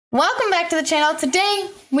Welcome back to the channel. Today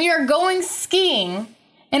we are going skiing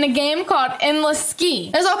in a game called Endless Ski.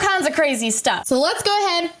 There's all kinds of crazy stuff. So let's go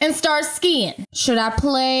ahead and start skiing. Should I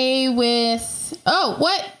play with... Oh,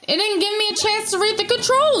 what? It didn't give me a chance to read the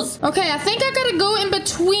controls. Okay, I think I gotta go in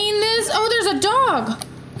between this. Oh, there's a dog.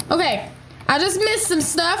 Okay, I just missed some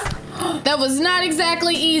stuff. That was not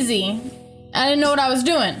exactly easy. I didn't know what I was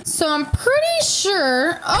doing. So I'm pretty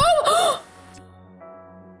sure... Oh!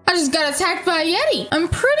 I just got attacked by a Yeti. I'm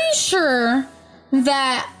pretty sure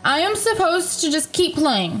that I am supposed to just keep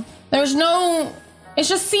playing. There's no... It's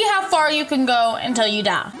just see how far you can go until you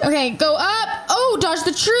die. Okay, go up. Oh, dodge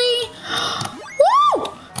the tree.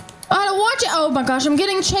 Woo! I gotta watch it. Oh my gosh, I'm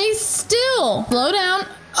getting chased still. Slow down.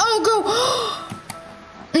 Oh,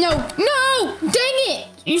 go. No, no, dang it.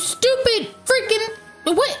 You stupid freaking...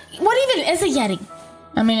 What even is a Yeti?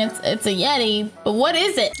 I mean, it's a Yeti, but what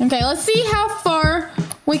is it? Okay, let's see how far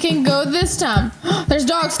we can go this time. There's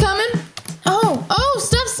dogs coming. Oh,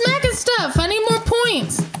 stop smacking stuff. I need more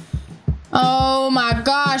points. Oh my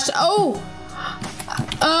gosh. Oh,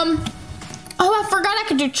 I forgot I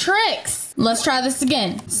could do tricks. Let's try this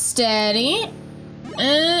again. Steady.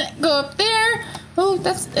 Go up there. Oh,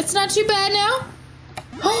 it's not too bad now.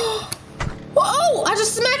 Oh, I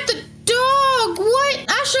just smacked the dog. What?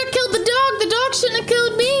 I should have killed the dog. The dog shouldn't have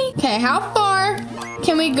killed me. Okay, how far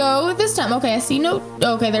can we go this time? Okay, I see no...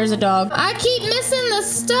 Okay, there's a dog. I keep missing the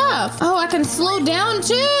stuff. Oh, I can slow down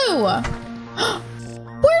too.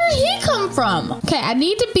 Where did he come from? Okay, I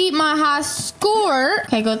need to beat my high score.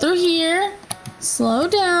 Okay, go through here. Slow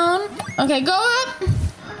down. Okay, go up.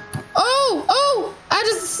 Oh, I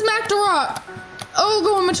just smacked a rock. Oh,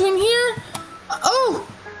 go in between here. Oh.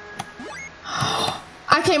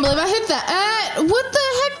 I can't believe I hit that. What the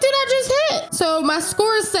heck did I just hit? So my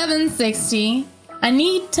score is 760. I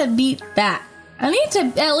need to beat that. I need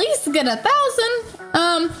to at least get 1,000.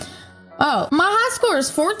 Oh, my high score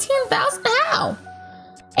is 14,000. How?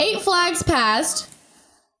 8 flags passed.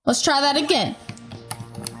 Let's try that again.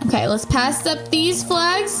 Okay, let's pass up these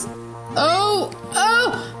flags. Oh,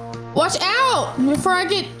 watch out before I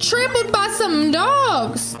get trampled by some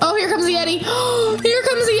dogs. Oh, here comes the Yeti. Here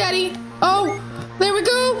comes the Yeti. Oh, there we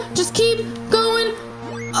go. Just keep going.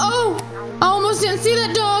 Oh, I almost didn't see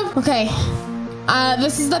that dog. Okay.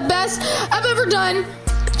 This is the best I've ever done.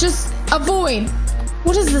 Just avoid.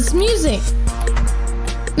 What is this music?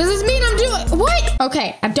 Does this mean I'm doing... What?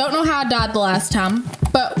 Okay, I don't know how I died the last time,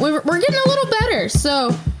 but we're getting a little better,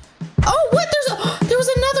 so... Oh, what? There was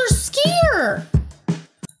another skier.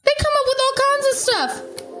 They come up with all kinds of stuff.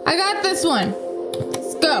 I got this one.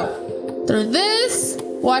 Let's go. Through this.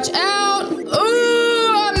 Watch out.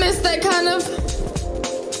 Oh, I missed that kind of.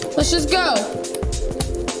 Let's just go.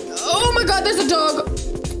 Oh my God, there's a dog.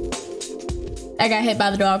 I got hit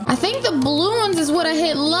by the dog. I think the blue ones is what I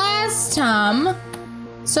hit last time.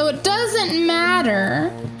 So it doesn't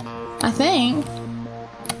matter. I think.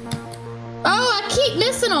 Oh, I keep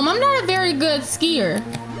missing them. I'm not a very good skier.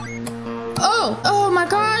 Oh my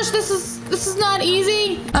gosh, this is not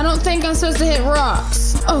easy. I don't think I'm supposed to hit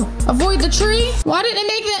rocks. Oh, avoid the tree. Why didn't it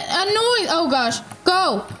make that noise? Oh gosh,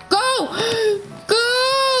 go.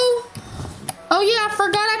 Oh yeah, I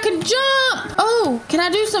forgot I could jump. Oh, can I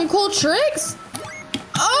do some cool tricks?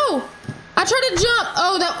 Oh, I tried to jump.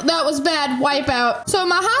 Oh, that was bad. Wipeout. So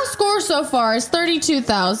my high score so far is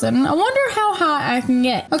 32,000. I wonder how high I can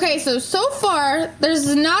get. Okay, so far,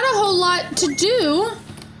 there's not a whole lot to do.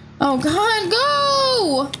 Oh God,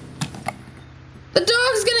 go! The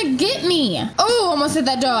dog's gonna get me. Oh, almost hit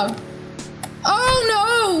that dog. Oh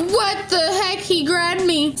no, what the heck? He grabbed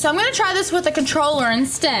me. So I'm gonna try this with a controller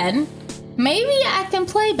instead. Maybe I can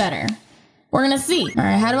play better. We're gonna see. All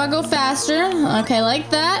right, how do I go faster? Okay, like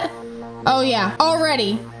that. Oh yeah,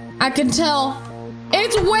 already. I can tell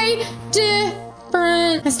it's way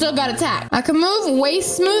different. I still got attacked. I can move way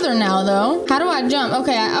smoother now though. How do I jump?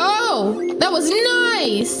 Okay, oh, that was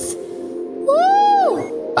nice.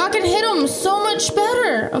 Woo! I can hit him so much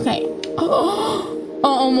better. Okay. Oh,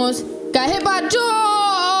 almost got hit by a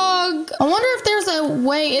dog. I wonder if there's a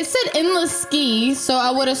way. It said endless ski, so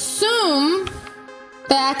I would assume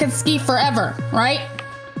that I could ski forever, right?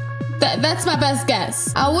 That's my best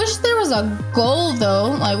guess. I wish there was a goal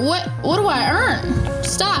though. Like what do I earn?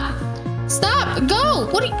 Stop, go.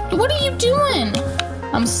 What are you doing?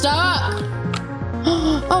 I'm stuck.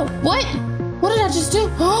 Oh, what did I just do?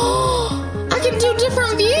 Oh, I can do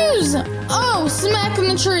different views. Oh, smack in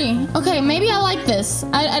the tree. Okay, maybe I like this.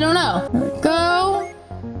 I don't know. There we go.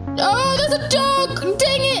 Oh, there's a dog.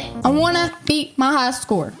 Dang it. I want to beat my high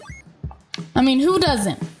score. I mean, who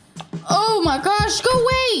doesn't? Oh my gosh, go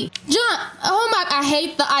away. Jump. Oh my, I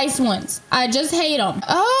hate the ice ones. I just hate them.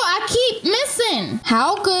 Oh, I keep missing.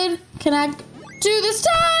 How good can I do this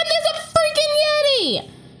time? There's a freaking Yeti.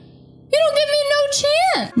 You don't give me no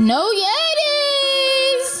chance. No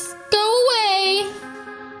Yetis. Go away.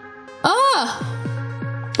 Ah,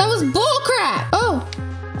 that was bull crap. Oh,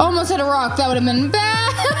 almost hit a rock. That would have been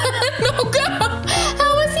bad. No, go.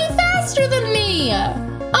 How is he faster than me?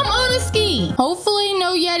 I'm on a ski. Hopefully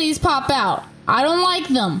no Yetis pop out. I don't like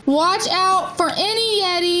them. Watch out for any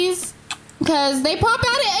Yetis because they pop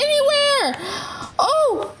out at anywhere.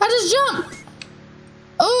 Oh, I just jumped.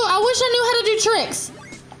 Oh, I wish I knew how to do tricks.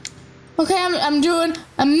 Okay, I'm doing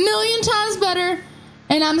a million times better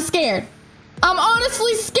and I'm scared. I'm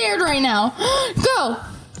honestly scared right now. Go.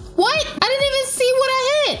 What? I didn't even see what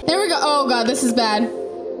I hit. There we go. Oh God, this is bad.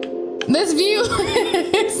 This view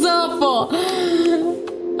is awful.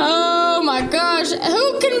 Oh my gosh,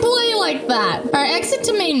 who can play like that? All right, exit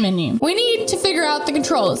to main menu. We need to figure out the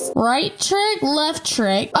controls. Right trick, left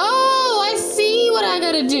trick. Oh, I see what I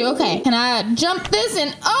gotta do. Okay, can I jump this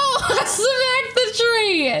and oh, I smacked the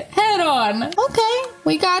tree head on. Okay,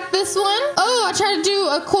 we got this one. Oh, I tried to do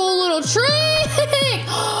a cool little trick.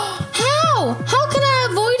 How? How can I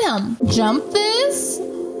avoid him? Jump this.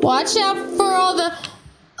 Watch out for all the,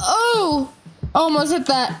 oh, almost hit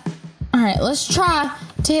that. All right, let's try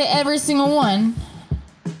to hit every single one.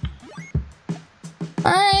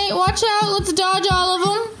 All right, watch out. Let's dodge all of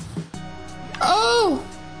them. Oh,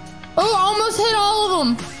 oh, almost hit all of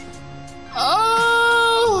them.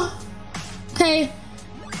 Oh, okay.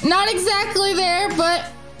 Not exactly there,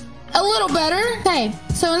 but a little better. Okay,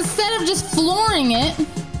 so instead of just flooring it,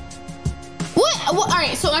 what? All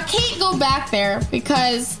right, so I can't go back there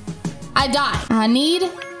because I died. I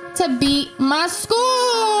need to beat my score.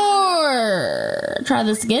 Try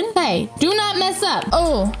this again. Hey, do not mess up.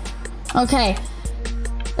 Oh, okay.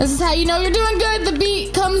 This is how you know you're doing good. The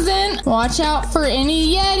beat comes in. Watch out for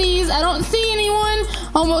any Yetis. I don't see anyone.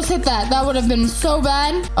 Almost hit that. That would have been so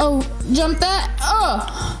bad. Oh, jump that. Oh,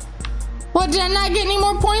 what? Did I not get any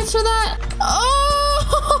more points for that?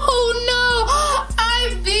 Oh, no.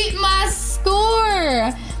 I beat my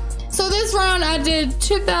score. So this round I did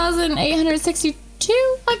 2,862.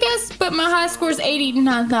 I guess, but my high score is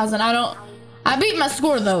 89,000. I beat my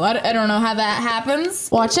score though. I don't know how that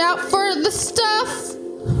happens. Watch out for the stuff.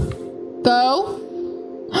 Go.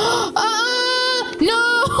 No,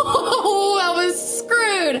 I was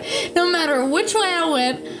screwed. No matter which way I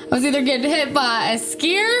went, I was either getting hit by a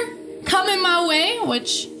skier coming my way,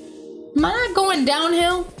 which, am I not going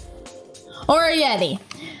downhill? Or a Yeti.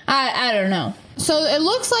 I don't know. So it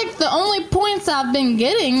looks like the only points I've been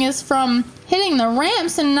getting is from hitting the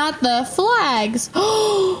ramps and not the flags.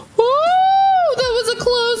 Oh, that was a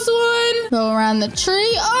close one. Go around the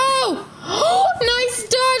tree. Oh, nice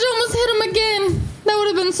dodge. Almost hit him again. That would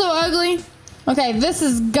have been so ugly. Okay, this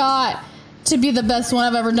has got to be the best one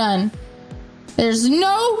I've ever done. There's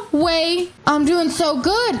no way I'm doing so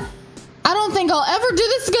good. I don't think I'll ever do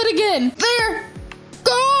this good again. There.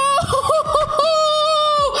 Go.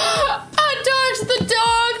 The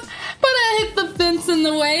dog, but I hit the fence in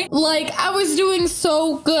the way. Like, I was doing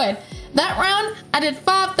so good. That round, I did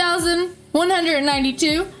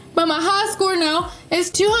 5,192, but my high score now is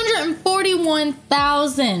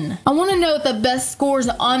 241,000. I want to know the best scores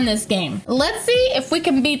on this game. Let's see if we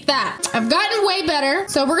can beat that. I've gotten way better,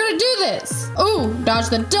 so we're gonna do this. Ooh, dodge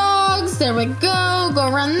the dogs. There we go. Go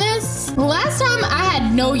around this. Last time I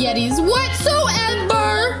had no Yetis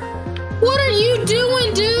whatsoever. What are you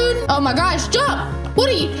doing, dude? Oh my gosh, jump. What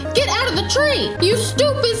are you? Get out of the tree. You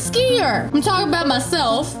stupid skier. I'm talking about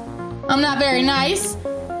myself. I'm not very nice.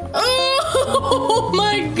 Oh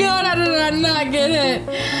my God, how did I not get hit?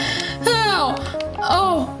 How?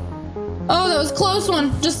 Oh, that was a close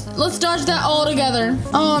one. Just let's dodge that all together.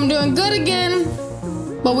 Oh, I'm doing good again.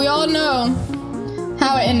 But we all know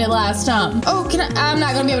how it ended last time. Oh, I'm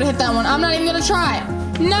not gonna be able to hit that one. I'm not even gonna try it.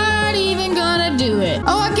 Not even gonna do it.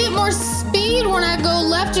 Oh, I get more speed when I go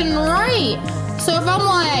left and right. So if I'm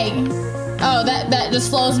like, oh, that just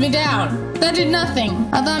slows me down. That did nothing.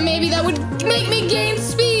 I thought maybe that would make me gain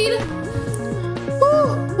speed.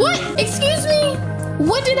 Ooh, what? Excuse me?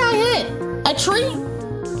 What did I hit? A tree?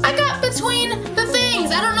 I got between the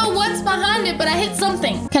things. I don't know what's behind it, but I hit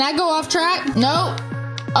something. Can I go off track? No.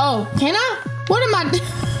 Oh, can I? What am I doing?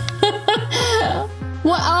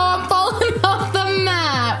 What? Oh, I'm falling off the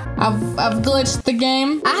map. I've glitched the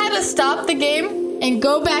game. I had to stop the game and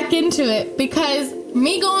go back into it because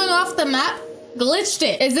me going off the map glitched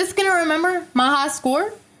it. Is this gonna remember my high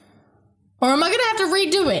score? Or am I gonna have to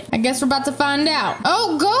redo it? I guess we're about to find out.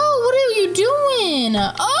 Oh, go! What are you doing?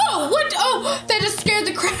 Oh, what? Oh, that just scared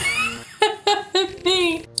the crap out of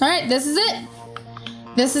me. All right, this is it.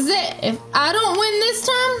 This is it. If I don't win this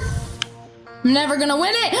time, I'm never gonna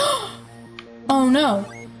win it. Oh no.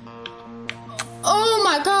 Oh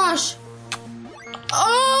my gosh.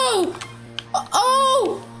 Oh!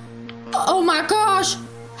 Oh! Oh my gosh!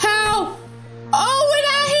 How? Oh, and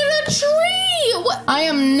I hit a tree! What? I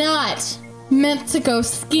am not meant to go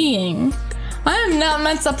skiing. I am not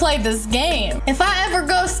meant to play this game. If I ever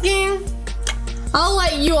go skiing, I'll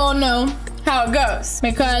let you all know how it goes.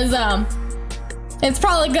 Because, it's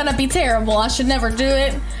probably gonna be terrible. I should never do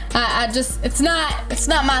it. It's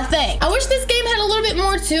not my thing. I wish this game had a little bit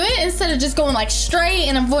more to it instead of just going like straight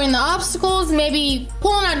and avoiding the obstacles, maybe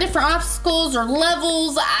pulling out different obstacles or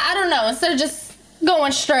levels. I don't know, instead of just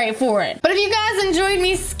going straight for it. But if you guys enjoyed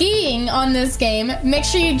me skiing on this game, make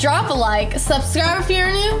sure you drop a like, subscribe if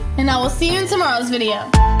you're new, and I will see you in tomorrow's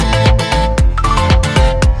video.